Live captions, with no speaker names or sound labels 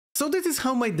So this is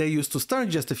how my day used to start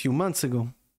just a few months ago.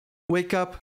 Wake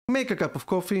up, make a cup of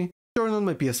coffee, turn on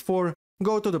my PS4,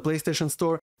 go to the PlayStation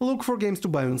Store, look for games to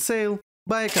buy on sale,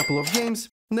 buy a couple of games,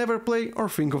 never play or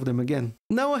think of them again.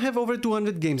 Now I have over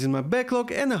 200 games in my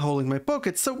backlog and a hole in my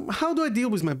pocket, so how do I deal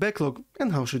with my backlog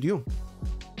and how should you?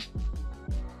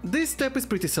 This step is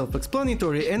pretty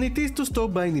self-explanatory, and it is to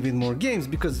stop buying even more games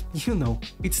because, you know,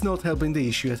 it's not helping the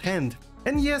issue at hand.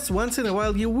 And yes, once in a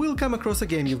while you will come across a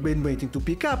game you've been waiting to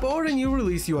pick up or a new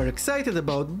release you are excited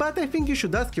about, but I think you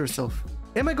should ask yourself,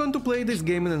 am I going to play this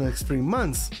game in the next 3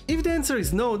 months? If the answer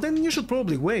is no, then you should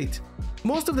probably wait.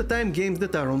 Most of the time games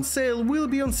that are on sale will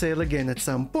be on sale again at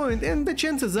some point, and the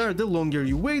chances are the longer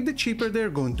you wait, the cheaper they're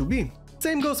going to be.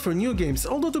 Same goes for new games,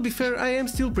 although to be fair I am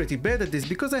still pretty bad at this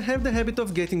because I have the habit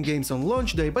of getting games on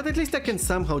launch day, but at least I can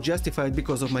somehow justify it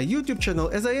because of my YouTube channel,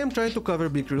 as I am trying to cover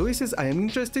big releases I am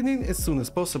interested in as soon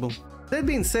as possible. That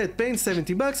being said, paying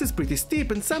 $70 is pretty steep,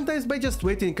 and sometimes by just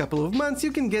waiting a couple of months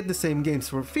you can get the same games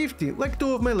for $50, like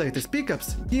 2 of my latest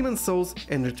pickups, Demon's Souls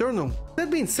and Returnal.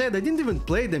 That being said, I didn't even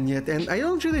play them yet, and I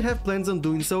don't really have plans on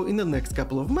doing so in the next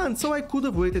couple of months, so I could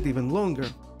have waited even longer.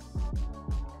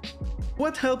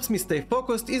 What helps me stay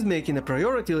focused is making a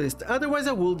priority list, otherwise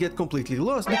I will get completely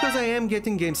lost because I am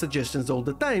getting game suggestions all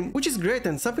the time, which is great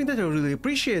and something that I really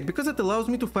appreciate because it allows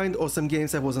me to find awesome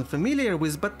games I wasn't familiar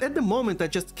with, but at the moment I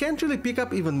just can't really pick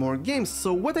up even more games,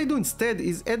 so what I do instead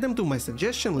is add them to my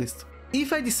suggestion list.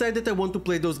 If I decide that I want to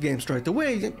play those games right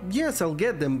away, yes, I'll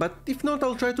get them, but if not,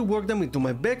 I'll try to work them into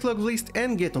my backlog list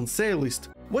and get on sale list.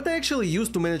 What I actually use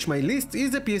to manage my list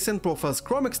is the PSN Profiles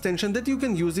Chrome extension that you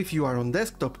can use if you are on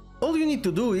desktop. All you need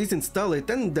to do is install it,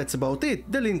 and that's about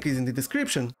it, the link is in the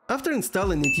description. After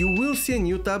installing it, you will see a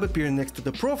new tab appear next to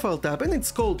the Profile tab, and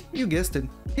it's called, you guessed it,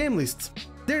 Game Lists.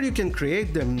 There you can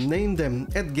create them, name them,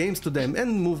 add games to them,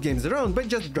 and move games around by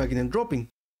just dragging and dropping.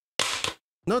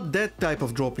 Not that type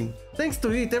of dropping. Thanks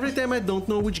to it, every time I don't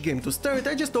know which game to start,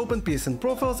 I just open PSN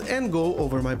Profiles and go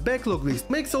over my backlog list.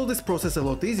 Makes all this process a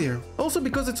lot easier. Also,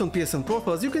 because it's on PSN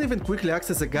Profiles, you can even quickly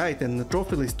access a guide and a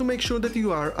trophy list to make sure that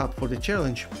you are up for the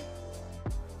challenge.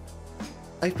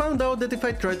 I found out that if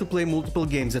I try to play multiple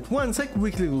games at once, I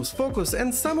quickly lose focus,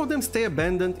 and some of them stay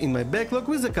abandoned in my backlog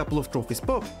with a couple of trophies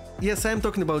pop. Yes, I am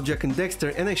talking about Jak and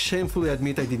Daxter, and I shamefully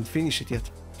admit I didn't finish it yet.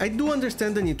 I do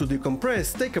understand the need to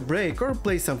decompress, take a break or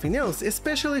play something else,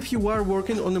 especially if you are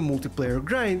working on a multiplayer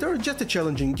grind or just a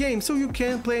challenging game so you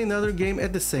can play another game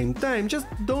at the same time, just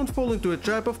don't fall into a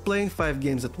trap of playing 5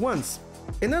 games at once.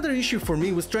 Another issue for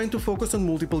me with trying to focus on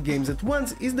multiple games at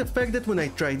once is the fact that when I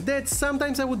tried that,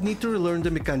 sometimes I would need to relearn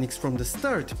the mechanics from the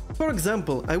start. For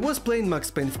example, I was playing Max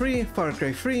Payne 3, Far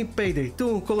Cry 3, Payday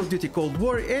 2, Call of Duty Cold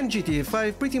War and GTA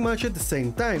 5 pretty much at the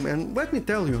same time, and let me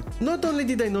tell you, not only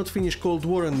did I not finish Cold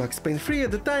War and Max Payne 3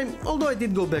 at the time, although I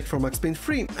did go back for Max Payne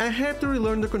 3, I had to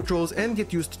relearn the controls and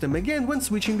get used to them again when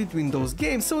switching between those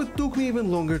games, so it took me even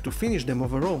longer to finish them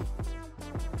overall.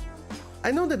 I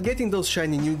know that getting those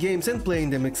shiny new games and playing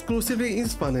them exclusively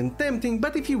is fun and tempting,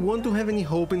 but if you want to have any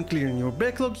hope in clearing your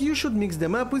backlog, you should mix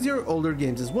them up with your older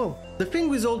games as well. The thing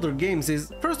with older games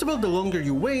is, first of all, the longer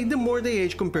you wait, the more they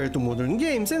age compared to modern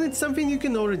games, and it's something you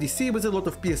can already see with a lot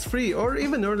of PS3 or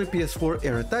even early PS4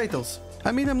 era titles.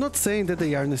 I mean, I'm not saying that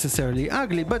they are necessarily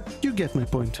ugly, but you get my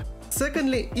point.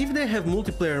 Secondly, if they have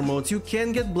multiplayer modes, you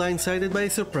can get blindsided by a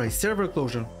surprise server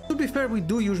closure. To be fair, we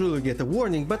do usually get a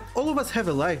warning, but all of us have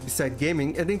a life beside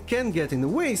gaming and it can get in the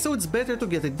way, so it's better to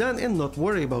get it done and not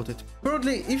worry about it.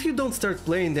 Thirdly, if you don't start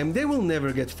playing them, they will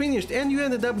never get finished and you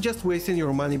ended up just wasting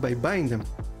your money by buying them.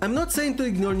 I'm not saying to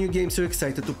ignore new games you're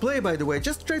excited to play, by the way,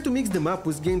 just try to mix them up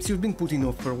with games you've been putting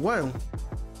off for a while.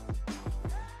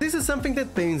 This is something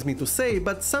that pains me to say,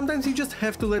 but sometimes you just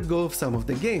have to let go of some of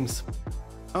the games.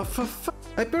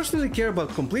 I personally care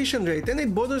about completion rate and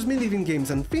it bothers me leaving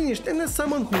games unfinished, and as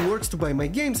someone who works to buy my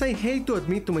games, I hate to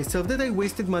admit to myself that I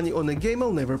wasted money on a game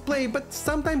I'll never play, but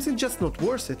sometimes it's just not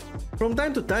worth it. From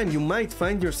time to time you might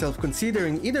find yourself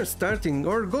considering either starting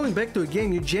or going back to a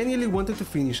game you genuinely wanted to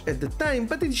finish at the time,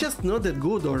 but it's just not that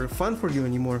good or fun for you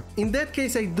anymore. In that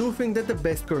case, I do think that the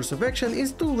best course of action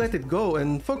is to let it go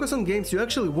and focus on games you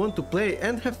actually want to play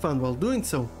and have fun while doing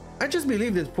so. I just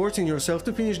believe that forcing yourself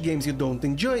to finish games you don't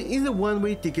enjoy is a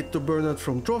one-way ticket to burnout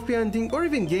from trophy hunting or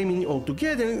even gaming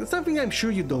altogether, something I'm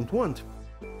sure you don't want.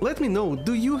 Let me know,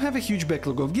 do you have a huge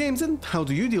backlog of games and how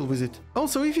do you deal with it?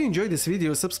 Also, if you enjoyed this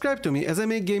video, subscribe to me as I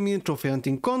make gaming and trophy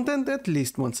hunting content at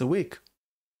least once a week.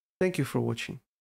 Thank you for watching.